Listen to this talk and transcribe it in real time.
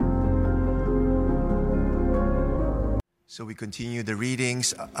So we continue the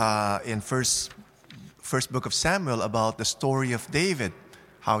readings in first book of Samuel about the story of David.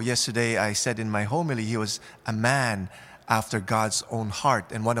 How yesterday I said in my homily he was a man after God's own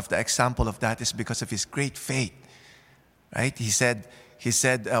heart, and one of the example of that is because of his great faith. Right? He said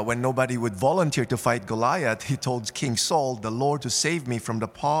when nobody would volunteer to fight Goliath, he told King Saul, "The Lord who saved me from the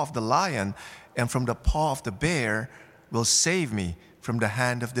paw of the lion and from the paw of the bear will save me from the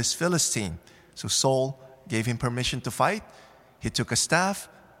hand of this Philistine." So Saul gave him permission to fight. He took a staff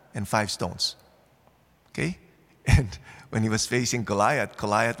and 5 stones. Okay? And when he was facing Goliath,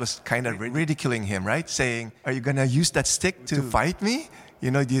 Goliath was kind of ridiculing him, right? Saying, "Are you going to use that stick to fight me?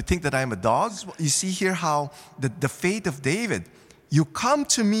 Do you think that I'm a dog?" You see here how the faith of David, "You come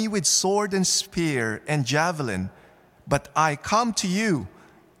to me with sword and spear and javelin, but I come to you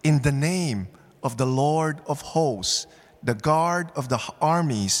in the name of the Lord of hosts, the guard of the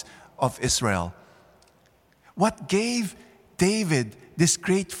armies of Israel." What gave David this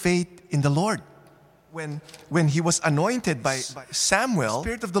great faith in the Lord? When he was anointed by Samuel, the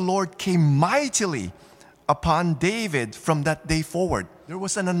Spirit of the Lord came mightily upon David from that day forward. There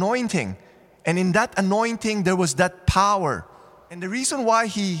was an anointing, and in that anointing there was that power. And the reason why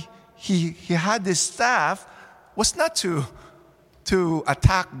he had this staff was not to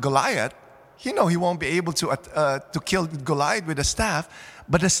attack Goliath. He won't be able to kill Goliath with a staff,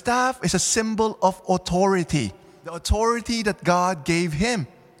 but the staff is a symbol of authority, the authority that God gave him.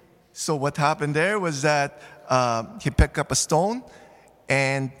 So what happened there was that he picked up a stone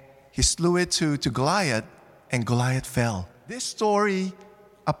and he slew it to Goliath, and Goliath fell. This story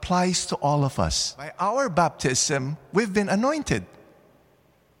applies to all of us. By our baptism, we've been anointed.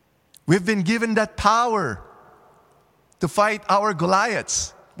 We've been given that power to fight our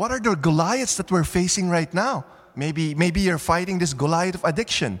Goliaths. What are the Goliaths that we're facing right now? Maybe you're fighting this Goliath of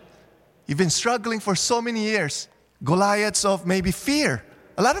addiction. You've been struggling for so many years. Goliaths of maybe fear.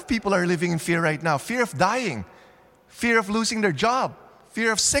 A lot of people are living in fear right now. Fear of dying. Fear of losing their job.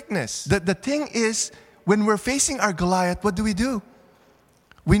 Fear of sickness. The thing is, when we're facing our Goliath, what do?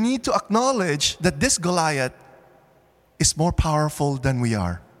 We need to acknowledge that this Goliath is more powerful than we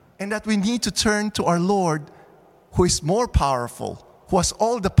are. And that we need to turn to our Lord, who is more powerful, who has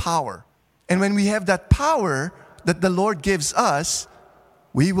all the power. And when we have that power that the Lord gives us,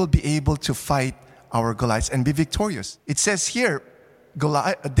 we will be able to fight our Goliaths and be victorious. It says here,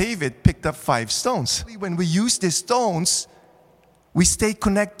 David picked up 5 stones. When we use these stones, we stay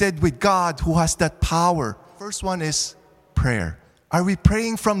connected with God who has that power. First one is prayer. Are we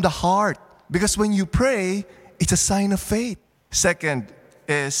praying from the heart? Because when you pray, it's a sign of faith. Second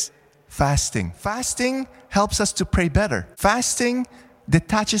is fasting. Fasting helps us to pray better. Fasting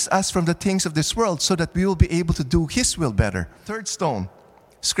detaches us from the things of this world so that we will be able to do His will better. Third stone,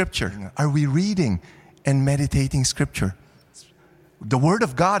 Scripture. Are we reading and meditating Scripture? The Word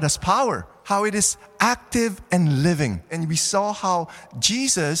of God has power, how it is active and living. And we saw how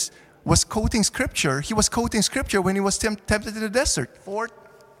Jesus was quoting Scripture. He was quoting Scripture when He was tempted in the desert. Fourth,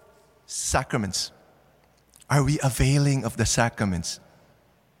 sacraments. Are we availing of the sacraments?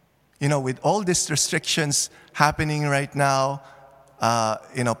 With all these restrictions happening right now,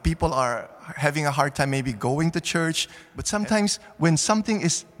 people are having a hard time maybe going to church. But sometimes when something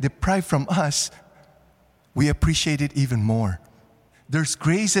is deprived from us, we appreciate it even more. There's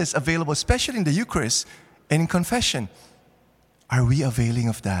graces available, especially in the Eucharist and in confession. Are we availing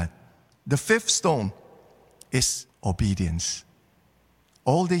of that? The fifth stone is obedience.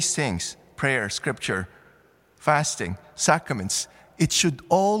 All these things, prayer, Scripture, fasting, sacraments, it should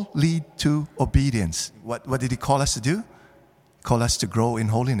all lead to obedience. What did He call us to do? Call us to grow in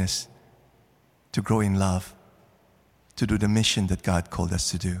holiness, to grow in love, to do the mission that God called us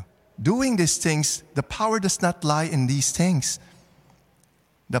to do. Doing these things, the power does not lie in these things.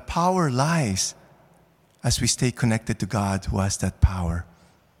 The power lies as we stay connected to God who has that power.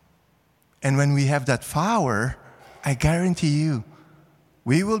 And when we have that power, I guarantee you,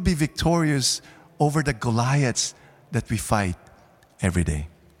 we will be victorious over the Goliaths that we fight every day.